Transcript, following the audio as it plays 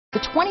The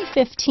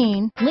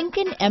 2015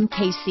 Lincoln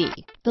MKC.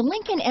 The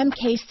Lincoln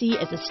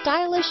MKC is a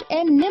stylish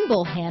and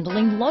nimble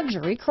handling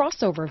luxury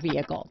crossover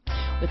vehicle.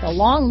 With a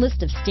long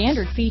list of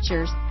standard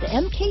features, the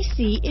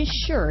MKC is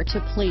sure to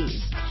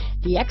please.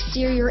 The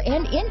exterior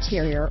and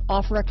interior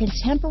offer a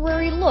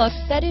contemporary look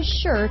that is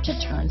sure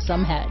to turn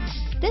some heads.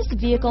 This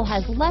vehicle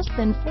has less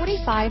than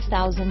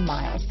 45,000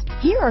 miles.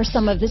 Here are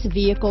some of this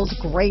vehicle's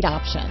great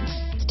options: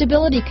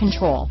 stability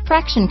control,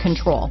 traction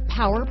control,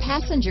 power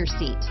passenger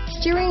seat,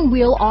 steering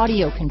wheel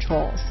audio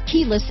controls,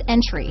 keyless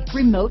entry,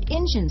 remote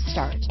engine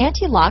start,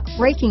 anti-lock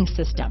braking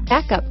system,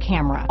 backup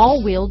camera,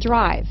 all-wheel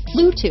drive,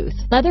 Bluetooth,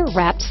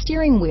 leather-wrapped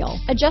steering wheel,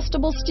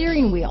 adjustable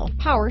steering wheel,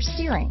 power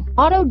steering,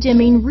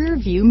 auto-dimming rear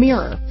view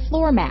mirror,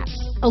 floor mats,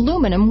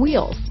 aluminum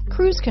wheels,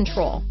 cruise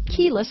control,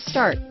 keyless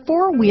start,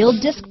 four-wheel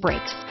disc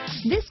brakes.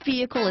 This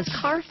vehicle is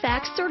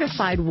CARFAX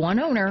certified one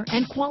owner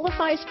and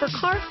qualifies for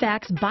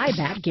CARFAX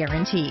buyback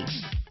guarantee.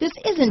 This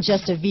isn't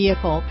just a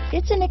vehicle,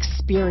 it's an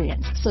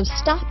experience, so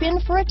stop in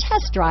for a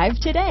test drive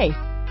today.